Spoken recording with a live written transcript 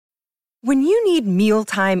When you need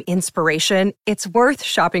mealtime inspiration, it's worth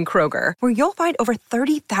shopping Kroger, where you'll find over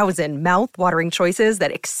 30,000 mouth-watering choices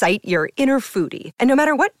that excite your inner foodie. And no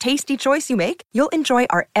matter what tasty choice you make, you'll enjoy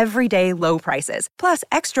our everyday low prices, plus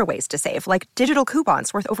extra ways to save, like digital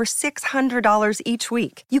coupons worth over $600 each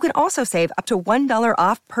week. You can also save up to $1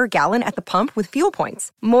 off per gallon at the pump with fuel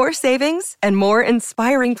points. More savings and more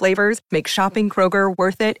inspiring flavors make shopping Kroger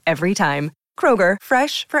worth it every time. Kroger,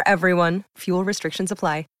 fresh for everyone. Fuel restrictions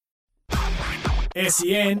apply.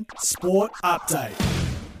 SEN Sport Update.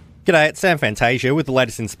 G'day, it's Sam Fantasia with the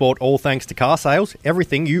latest in sport, all thanks to car sales,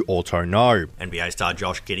 everything you auto know. NBA star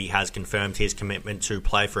Josh Giddey has confirmed his commitment to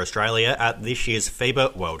play for Australia at this year's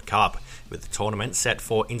FIBA World Cup. With the tournament set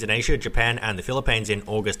for Indonesia, Japan and the Philippines in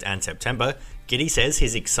August and September, Giddey says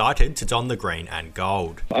he's excited to don the green and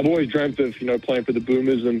gold. I've always dreamt of, playing for the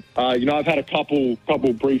Boomers, and, I've had a couple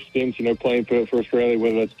brief stints, playing for Australia,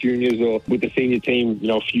 whether that's juniors or with the senior team,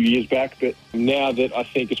 a few years back. But now that I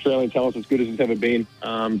think Australian talent's as good as it's ever been,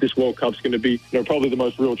 this World Cup's going to be, probably the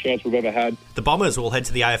most real chance we've ever had. The Bombers will head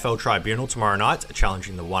to the AFL Tribunal tomorrow night,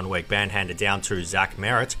 challenging the one-week ban handed down to Zach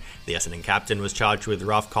Merritt. The Essendon captain was charged with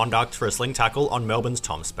rough conduct for a sling tackle on Melbourne's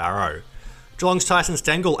Tom Sparrow. Geelong's Tyson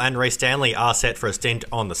Stengel and Reece Stanley are set for a stint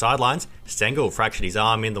on the sidelines. Stengel fractured his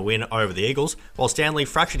arm in the win over the Eagles, while Stanley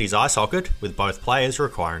fractured his eye socket, with both players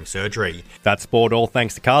requiring surgery. That's sport, all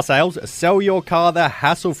thanks to car sales. Sell your car the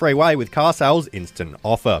hassle-free way with car sales instant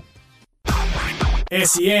offer.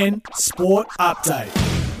 SEN Sport Update.